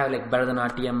 okay, they have like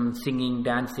Bharatanatyam, singing,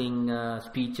 dancing,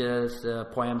 speeches,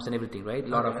 poems and everything, right? A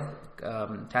lot of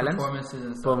talents. Performances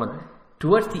and stuff, right?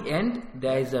 Towards the end,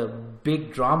 there is a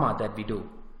big drama that we do.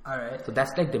 Alright. So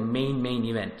that's like the main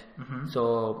event. Mm-hmm. So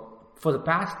for the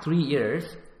past 3 years,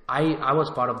 I was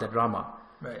part of that drama.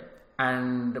 Right.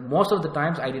 And most of the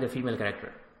times I did a female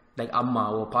character. like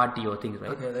amma or party or things,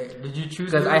 right? Okay, like, did you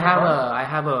choose? Because I have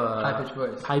a high-pitched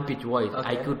voice. High-pitched voice. Okay.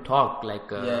 I could talk like,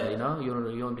 Yeah. you know, you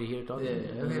want to hear talking?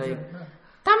 Yeah. I was Okay, like, sure.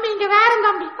 தம்பி இங்க வேறேன்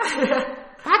தம்பி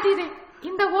பாத்தீங்க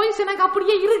இந்த voice எனக்கு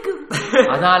அப்படியே இருக்கு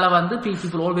அதால வந்து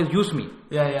people always use me.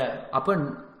 Yeah. அப்ப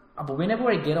whenever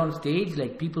I get on stage,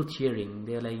 like people cheering,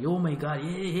 they're like, oh my god,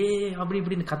 hey அப்படி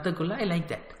இப்படின்னு கத்தக்குள்ள I like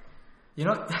that. You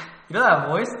know that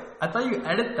voice? I thought you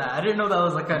edit that. I didn't know that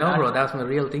was like a... No bro, that's my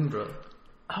real thing, bro.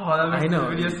 Oh, that makes I know. the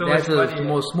video so There's much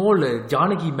funny. a small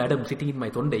Janaki madam sitting in my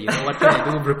thonda. You know what can I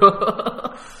do, bro?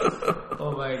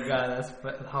 Oh my god,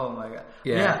 oh my god.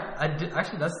 Yeah. I did,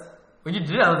 actually, that's when you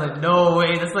did it. I was like, no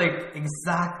way, that's like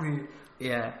exactly.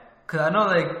 Yeah. Cause I know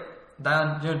like Dan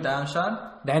Shan.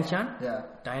 Dan Shan? Yeah.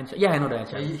 Dan Shan. Yeah, I know Dan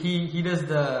Shan. He does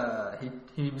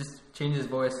he just changed his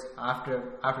voice after.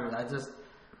 I just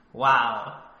wow.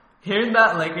 Hearing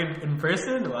that like in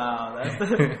person, wow, that's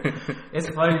it's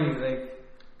funny like.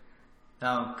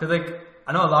 Cause like I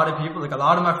know a lot of people, like a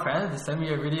lot of my friends, they send me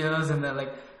your videos and they're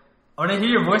like, when I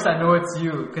hear your voice, I know it's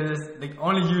you, cause it's like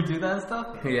only you do that stuff.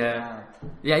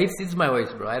 Yeah, it's my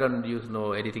voice, bro. I don't use no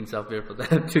editing software for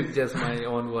that. It's just my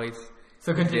own voice. So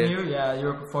continue. Yeah, you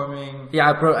were performing. Yeah,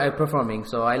 I'm performing.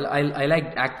 So I like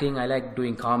acting. I like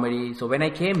doing comedy. So when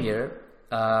I came here,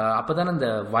 appadana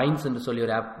the Vines and the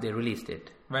app they released it.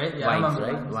 Right? Yeah, Vines, I remember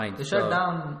right? Vines. Vines. They shut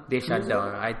down. They shut down.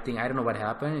 I don't know what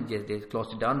happened. They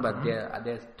closed it down. But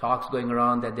there's talks going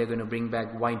around that they're going to bring back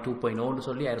Vine 2.0 to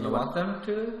Solly. I don't know. You want them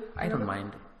to? I don't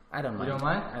mind. You don't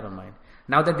mind? I don't mind.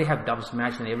 Now that they have Dub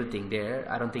Smash and everything there,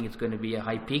 I don't think it's going to be a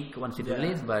high peak once it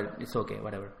releases. But it's okay,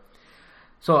 whatever.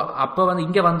 So அப்போ வந்து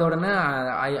இங்க வந்த உடனே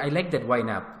I like that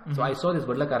Vine app. So I saw this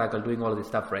Vedlakarakal doing all of this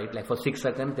stuff, right? Like for 6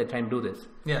 seconds they try and do this.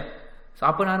 Yeah. So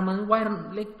அப்போ நான் why don't,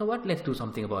 like, you know what, let's do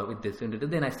something about with this. And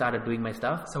then I started doing my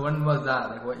stuff. So when was that?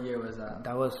 Like what year was that?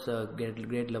 That was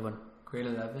grade 11. Grade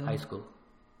 11? High school.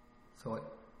 So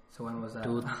when was that?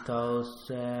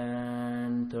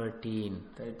 2013.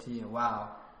 13. Wow.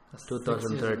 That's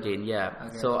 2013, yeah.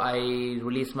 Okay. So I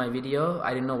released my video. I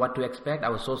didn't know what to expect.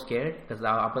 I was so scared because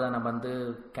அப்பதான் நான் வந்து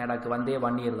கனடாக்கு வந்தே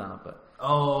 1 year தான் அப்ப.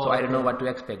 Oh. So I didn't know what to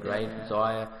expect, right? Yeah. So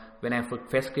when I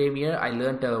first came here, I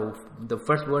learned the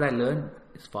first word I learned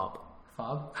is fob.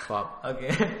 Fob.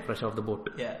 Okay. Fresh off the boat.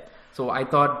 Yeah. So I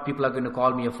thought people are going to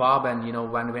call me a fob, and you know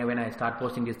when I start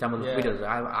posting these Tamil videos,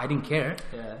 I didn't care.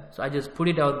 Yeah. So I just put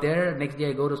it out there. Next day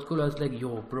I go to school, I was like,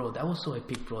 yo, bro, that was so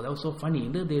epic, bro. That was so funny.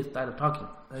 And then they started talking.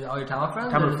 All your Tamil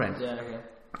friends? Tamil friends. Yeah, okay.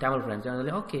 Tamil friends. And I was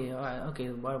like, okay,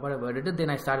 whatever. Then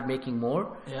I started making more.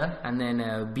 Yeah. And then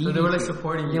BBC. So they were like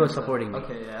supporting you. They were supporting me.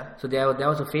 Okay, yeah. So there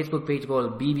was a Facebook page called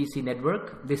BBC Network.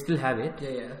 They still have it.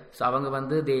 Yeah. So avanga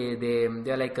vandu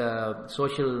they're like a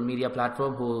social media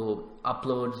platform who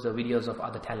uploads the videos of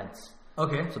other talents.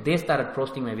 Okay. So they started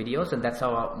posting my videos, and that's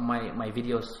how my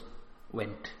videos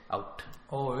went out.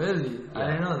 Oh, really? Yeah. I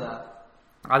didn't know that.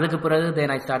 Adukku piragu then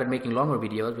I started making longer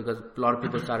videos because a lot of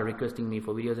people started requesting me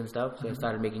for videos and stuff. So I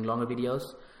started making longer videos,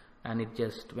 and it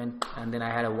just went. And then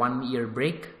I had a 1 year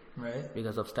break, right?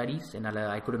 Because of studies, and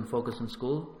I couldn't focus in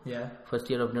school. Yeah. First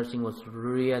year of nursing was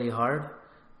really hard.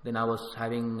 Then I was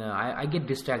having I get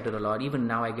distracted a lot. Even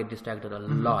now I get distracted a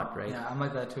lot, right? Yeah, I'm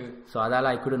like that too. So adala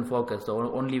I couldn't focus. So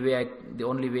the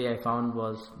only way I found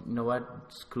was, you know what,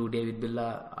 screw David Billa.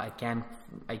 I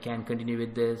can't continue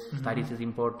with this. Studies is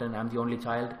important. I'm the only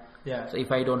child. Yeah. So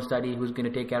if I don't study, who's going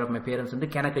to take care of my parents? And the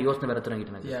kanaka yosna vera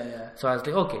thurangitana. Yeah. So I was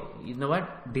like, okay, you know what,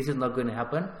 this is not going to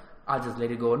happen. I'll just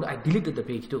let it go. And I deleted the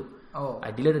page too. Oh.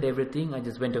 I deleted everything. I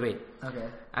just went away. Okay.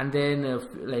 And then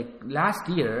like last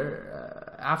year,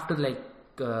 after like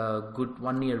a good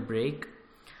 1 year break,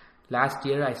 last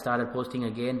year I started posting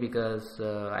again because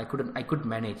I couldn't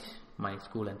manage my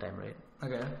school and time, right?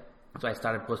 Okay. So I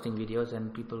started posting videos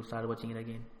and people started watching it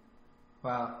again.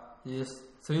 Wow. You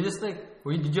just like,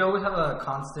 did you always have a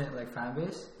constant like fan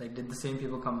base? Like, did the same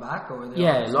people come back, or were they?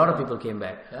 Yeah, a lot of people came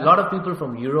back. Yeah? A lot of people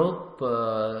from Europe.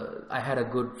 I had a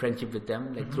good friendship with them,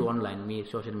 like through online,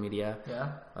 social media. Yeah.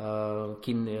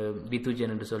 Vithujan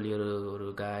and solli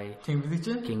oru guy. King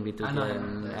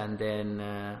Vithujan. And then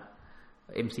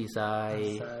MC Sai.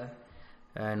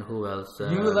 And who else?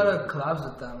 You did a lot of collabs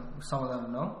with them. Some of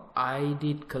them, no? I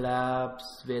did collabs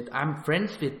with. I'm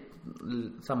friends with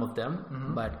some of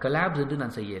them, but collabs into nan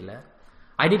seiyala.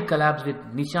 I did collabs with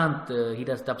Nishant. He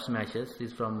does Dub Smashes.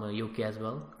 He's from UK as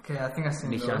well. Okay, I think I've seen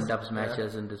Nishant Dub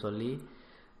Smashes into solli.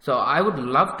 So I would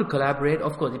love to collaborate.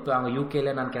 Of course, if I'm UK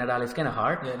and Canada, it's kind of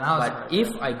hard. Yeah, now but hard, if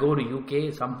I go to UK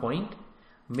at some point,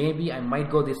 maybe I might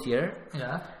go this year.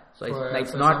 Yeah. So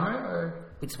it's not. Summer, or?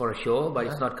 It's for a show, but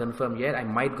it's not confirmed yet. I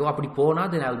might go. Apadi pona,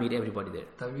 then I'll meet everybody there.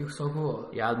 That'd be so cool.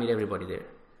 Yeah, I'll meet everybody there.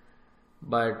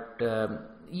 But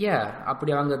Yeah,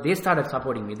 அப்படி அவங்க they started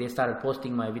supporting me. They started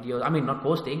posting my videos. I mean, not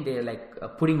posting. They like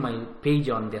putting my page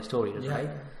on their stories,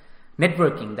 right?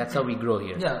 Networking. That's how we grow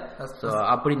here. Yeah. So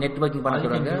அப்படி networking பண்ண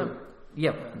சொல்றாங்க.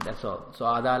 Yep, that's all. So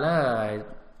அதால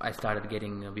I started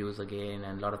getting views again,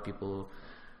 and a lot of people.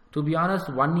 To be honest,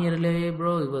 1 year later,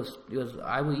 bro, it was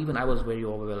I was very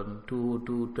overwhelmed.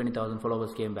 20,000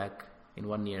 followers came back in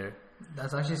 1 year.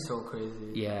 That's actually so crazy.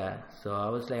 Yeah, so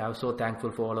I was so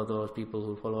thankful for all of those people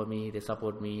who follow me. They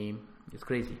support me. It's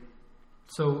crazy.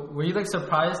 So were you like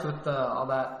surprised with all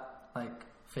that like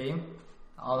fame,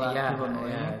 all that people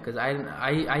knowing? Yeah, because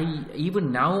I even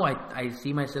now I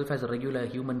see myself as a regular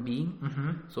human being.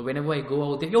 So whenever I go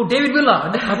out there, yo David Villa,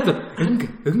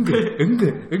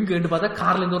 enga endu paatha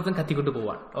carla indha orthan katti kottu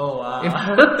povan. Oh wow.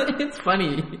 It's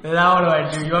funny. Now what do I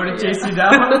do? You want to chase you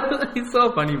down? It's so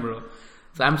funny, bro.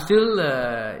 So I'm still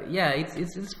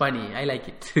it's funny. I like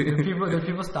it. Do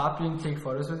people stop you and take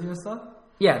photos with you and stuff?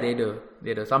 Yeah, they do.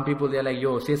 Some people, they're like,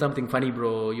 yo, say something funny,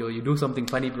 bro. Yo, you do something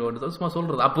funny, bro.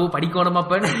 Appo padikonam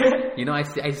appan. You know,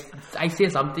 I say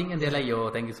something and they're like, yo,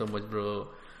 thank you so much, bro.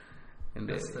 And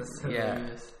that's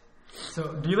hilarious. So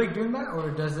do you like doing that, or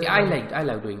does it? Yeah, I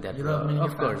like doing that. You love meeting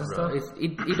of course, bro.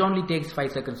 It only takes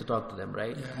 5 seconds to talk to them,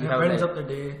 right? Yeah, you have friends up the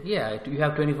day. Yeah, you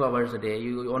have 24 hours a day.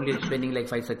 You only spending like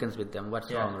 5 seconds with them. What's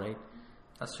wrong, right?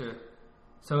 That's true.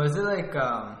 So is it like go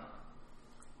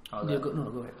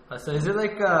ahead. So is it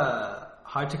like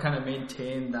hard to kind of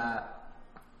maintain that,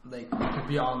 like to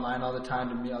be online all the time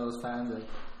to meet all those fans? Like,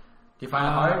 do you find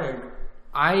it hard? Or?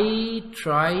 I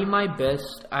try my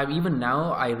best. Even now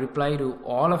I reply to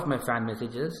all of my fan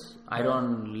messages. I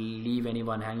don't leave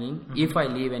anyone hanging. If I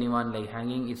leave anyone like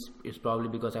hanging, it's probably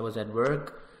because I was at work,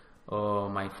 or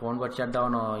my phone got shut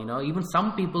down, or you know, even some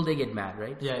people they get mad,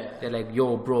 right? Yeah. They're like, yo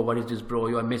bro, what is this, bro?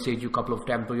 I messaged you a couple of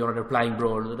times, but you're not replying,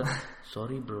 bro.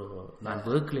 Sorry bro, நான்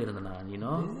workல இருந்தேன், you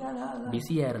know,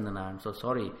 busy-ஆ இருந்தேன் நான், so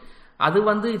sorry. அது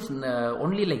வந்து it's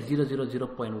only like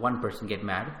 0.1% get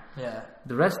mad. Yeah.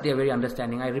 The rest they are very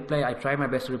understanding. I try my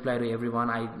best to reply to everyone.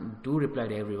 I do reply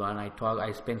to everyone.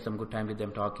 I spend some good time with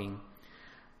them talking.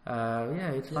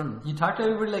 Yeah, it's fun. You talk to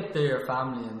everybody like they're your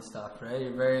family and stuff, right?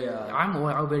 You're very I'm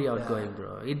very outgoing,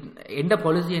 bro. In the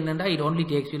policy and it only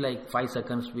takes you like 5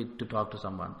 seconds to talk to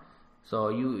someone. So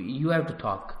you have to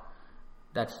talk.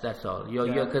 That's all.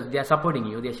 Because they are supporting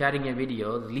you. They're sharing your video.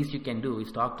 The least you can do is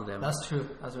talk to them. That's true.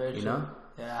 That's very true. You know?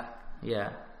 Yeah. Yeah.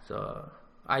 So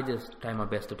I just try my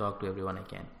best to talk to everyone I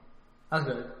can. That's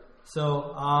good. So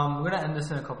we're gonna end this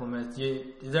in a couple minutes.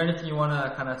 Is there anything you wanna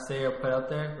kind of say or put out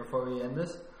there before we end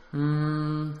this?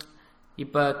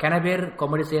 இப்போ கனபேர்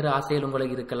comedy செய்கிற ஆசையில்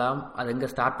உங்களுக்கு இருக்கலாம், அது எங்கே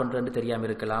start பண்ணுறதுன்னு தெரியாமல்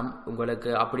இருக்கலாம். உங்களுக்கு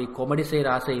அப்படி காமெடி செய்கிற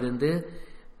ஆசை இருந்து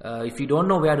if you don't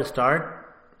know where to start,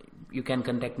 you can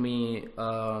contact me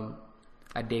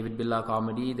at David Billa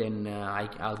Comedy. Then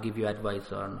I'll give you advice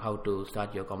on how to start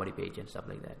your comedy page and stuff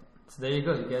like that. So there you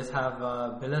go. You guys have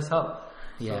Billa's help.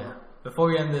 Yeah. So before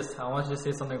we end this, I want you to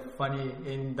say something funny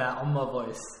in that Amma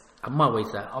voice. Amma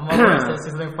voice. Amma voice.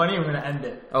 Say something funny. We're gonna end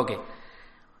it. Okay.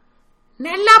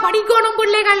 நல்லா படிக்கணும்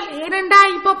பிள்ளைகள், ஏனண்டா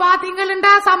இப்ப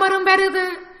பாத்தீங்களா சமரும் வருது,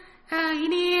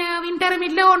 இனி விண்டரும்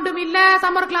இல்ல ஒன்றும் இல்ல,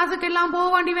 சம்மர் கிளாஸுக்கு எல்லாம் போக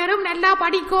வேண்டி வரும். நல்லா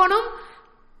படிக்கணும்,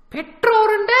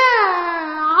 பெற்றோருண்ட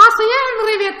ஆசைய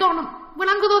நிறைவேற்றணும்.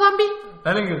 விளங்குதோ தம்பி?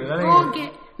 ஓகே,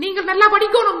 நீங்கள் நல்லா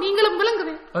படிக்கணும், நீங்களும்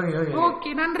விளங்குது.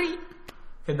 ஓகே, நன்றி.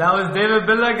 Okay, that was David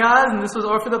Billa, guys, and this was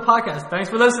All for the Podcast. Thanks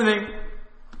for listening.